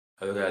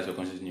Hello guys,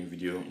 welcome to this new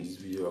video. In this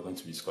video we're going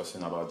to be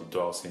discussing about the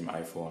dual SIM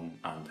iPhone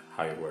and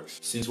how it works.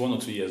 Since 1 or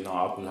 2 years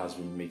now, Apple has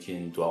been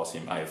making dual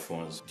SIM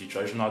iPhones. The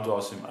traditional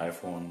dual SIM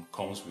iPhone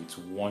comes with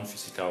one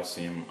physical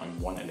SIM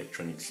and one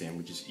electronic SIM,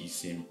 which is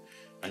eSIM.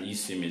 And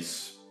eSIM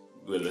is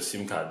a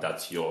SIM card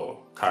that your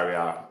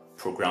carrier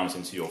programs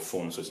into your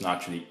phone, so it's not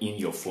actually in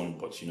your phone,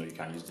 but you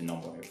can use the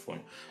number on your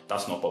phone.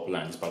 That's not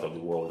popular in this part of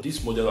the world.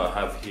 This model I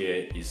have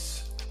here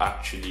is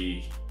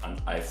actually an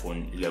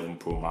iPhone 11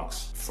 Pro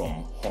Max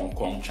from Hong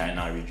Kong,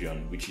 China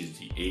region, which is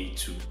the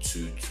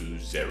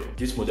A2220.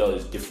 This model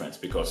is different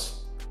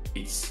because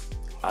it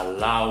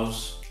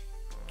allows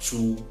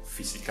two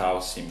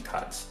physical SIM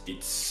cards.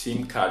 Its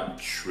SIM card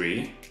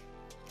tray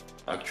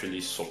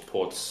actually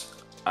supports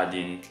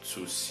adding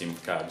two SIM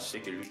cards.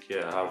 Take a look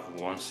here, I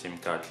have one SIM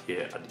card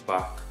here at the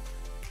back,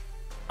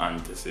 and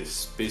there's a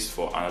space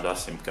for another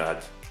SIM card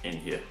in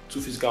here.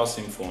 Two physical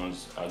SIM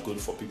phones are good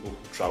for people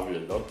who travel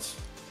a lot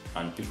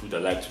and people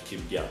that like to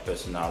keep their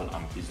personal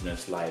and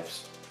business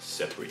lives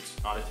separate.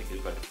 Now let's take a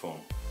look at the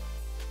phone.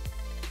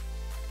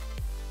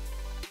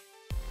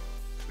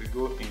 We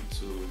go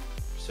into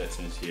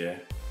settings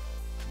here,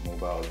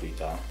 mobile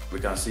data.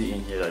 We can see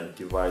in here that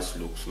the device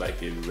looks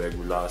like a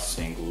regular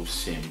single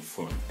SIM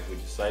phone. If we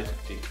decide to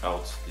take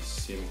out the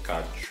SIM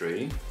card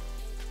tray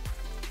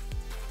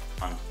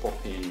and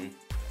pop in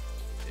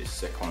a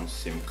second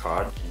SIM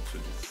card into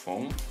the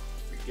phone,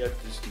 we get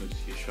this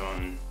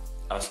notification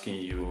asking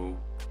you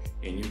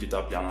a new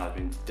data plan has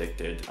been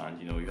detected,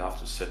 and you have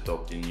to set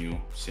up the new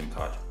SIM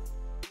card.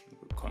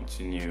 We'll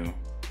continue.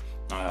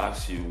 Now it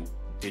asks you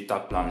data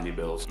plan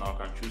labels. Now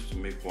I can choose to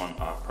make one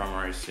our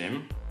primary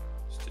SIM,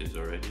 stays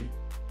already,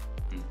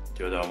 and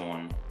the other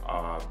one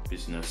our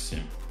business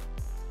SIM.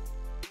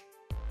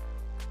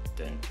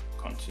 Then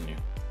continue.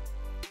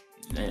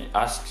 Then it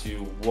asks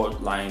you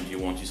what line do you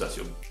want to use as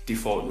your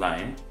default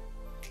line.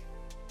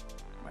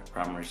 My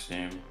primary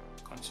SIM,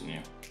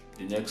 continue.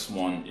 The next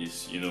one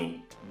is,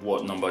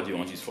 what number do you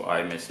want to use for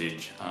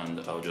iMessage, and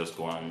I'll just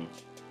go and,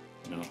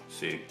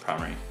 say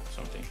primary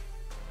something.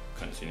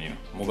 Continue.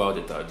 Mobile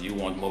data. Do you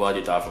want mobile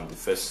data from the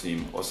first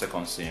SIM or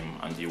second SIM,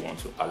 and do you want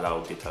to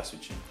allow data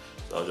switching?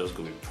 So I'll just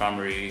go with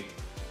primary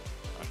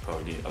and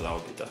probably allow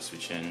data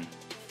switching.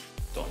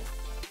 Done.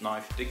 Now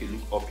if you take a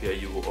look up here,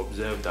 you will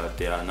observe that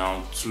there are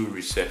now two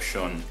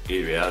reception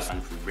areas,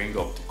 and if we bring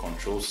up the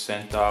control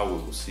center, we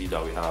will see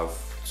that we have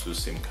two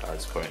SIM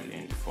cards currently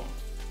in the phone.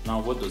 Now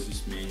what does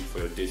this mean for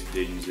your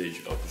day-to-day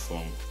usage of the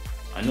phone?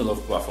 I know a lot of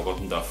people have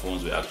forgotten that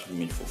phones were actually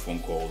made for phone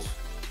calls.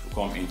 You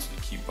come into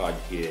the keypad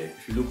here.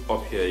 If you look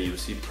up here, you'll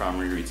see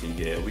primary written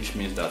here, which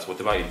means that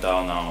whatever you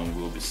dial now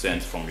will be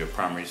sent from your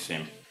primary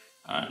SIM.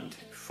 And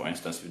for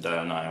instance, if you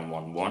dial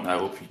 911, I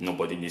hope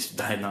nobody needs to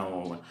dial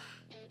 911.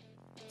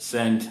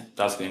 Send,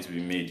 that's going to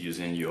be made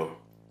using your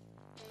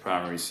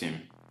primary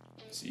SIM.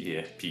 See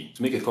here, P.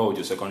 To make a call with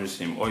your secondary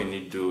SIM, all you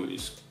need to do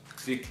is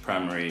click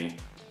primary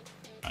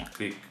and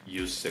click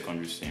use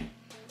secondary SIM.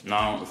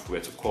 Now if we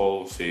were to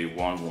call, say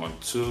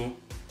 112,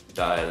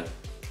 dial,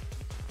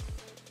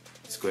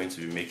 it's going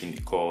to be making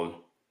the call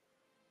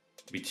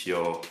with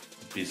your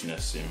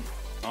business SIM.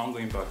 Now I'm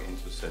going back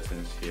into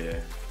settings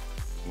here,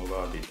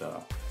 mobile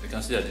data. You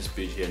can see that this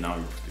page here now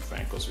looks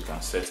different because we can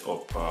set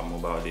up our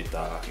mobile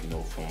data,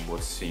 from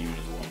what SIM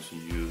we want to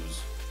use.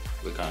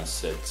 We can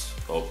set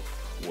up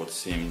what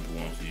SIM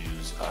we want to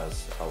use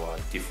as our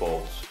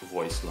default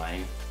voice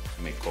line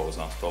to make calls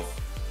and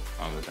stuff.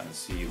 And we can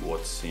see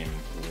what SIM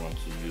we want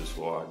to use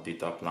for our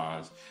data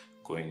plans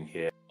going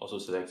here. Also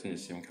selecting the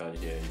SIM card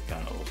here, you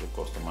can also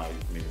customize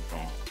it maybe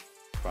from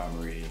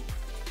primary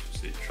to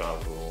say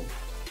travel.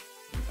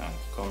 You can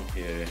come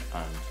here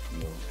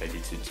and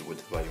edit it to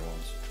whatever you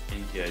want.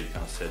 In here you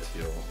can set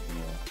your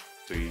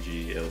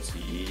 3G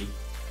LTE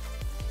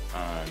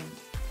and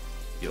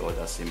your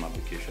other SIM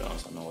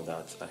applications and all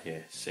that are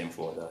here, same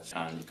for others.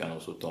 And you can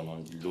also turn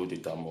on the low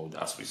data mode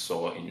as we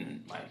saw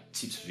in my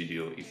tips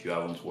video. If you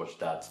haven't watched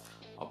that,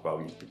 I'll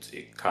probably put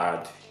a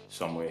card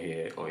somewhere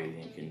here or a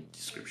link in the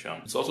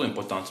description. It's also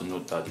important to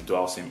note that the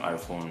dual SIM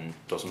iPhone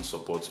doesn't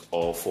support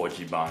all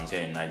 4G bands.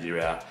 Here in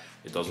Nigeria,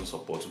 it doesn't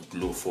support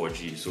Glo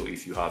 4G. So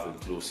if you have a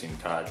Glo SIM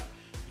card,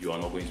 you are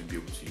not going to be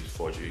able to use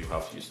 4G, you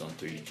have to use on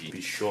 3G.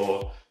 Be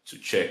sure to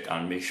check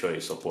and make sure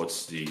it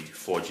supports the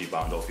 4G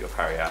band of your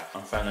carrier.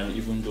 And finally,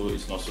 even though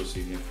it's not so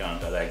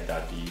significant, I like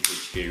that the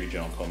HK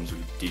region comes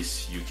with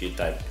this UK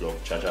type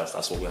plug chargers.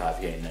 That's what we have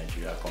here in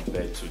Nigeria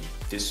compared to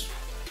this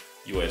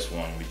US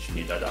one, which you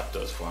need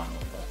adapters for and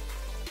all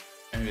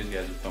that. Anyways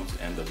guys, we've come to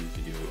the end of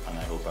this video, and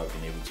I hope I've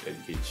been able to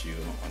educate you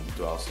on the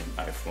dual SIM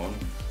iPhone.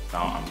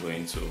 Now I'm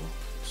going to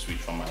switch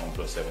from my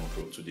OnePlus 7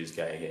 Pro to this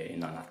guy here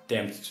in an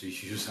attempt to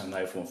use an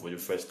iPhone for the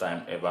first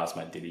time ever as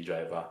my daily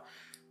driver.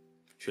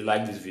 If you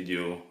like this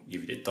video,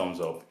 give it a thumbs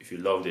up. If you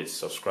loved it,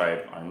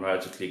 subscribe, and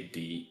remember to click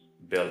the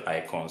bell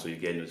icon so you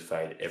get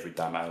notified every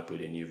time I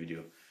upload a new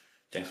video.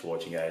 Thanks for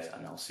watching guys,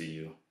 and I'll see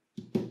you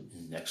in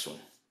the next one.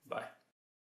 Bye.